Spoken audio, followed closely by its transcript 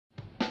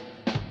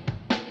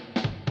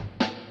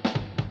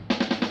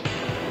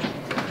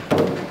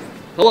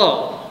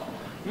Hello,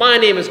 my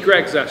name is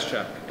Greg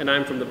Zeschuk, and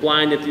I'm from the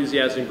Blind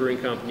Enthusiasm Brewing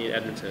Company in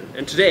Edmonton.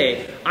 And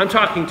today, I'm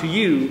talking to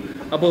you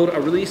about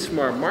a release from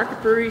our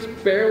Market Brewery's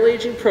barrel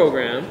aging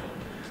program,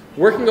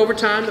 Working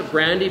Overtime at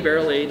Brandy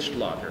Barrel Aged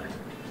Lager.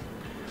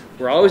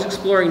 We're always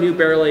exploring new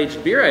barrel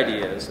aged beer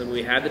ideas, and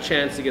we had the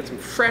chance to get some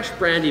fresh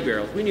brandy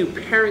barrels. We knew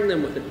pairing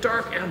them with a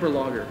dark amber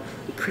lager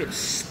would create a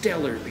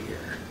stellar beer.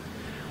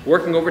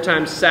 Working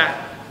Overtime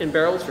sat in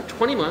barrels for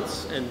 20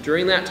 months, and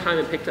during that time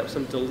it picked up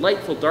some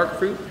delightful dark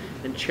fruit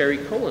and cherry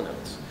cola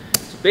notes.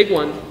 It's a big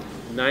one,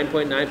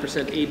 9.9%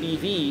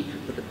 ABV,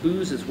 but the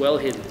booze is well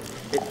hidden.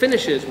 It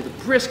finishes with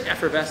a brisk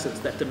effervescence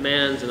that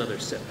demands another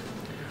sip.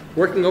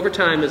 Working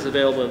Overtime is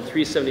available in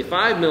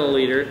 375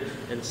 milliliter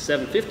and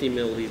 750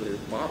 milliliter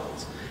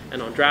bottles,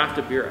 and on draft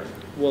at beer.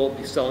 We'll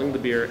be selling the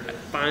beer at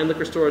fine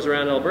liquor stores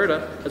around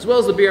Alberta, as well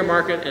as the beer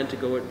market and to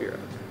go at beer.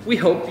 We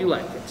hope you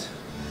like it.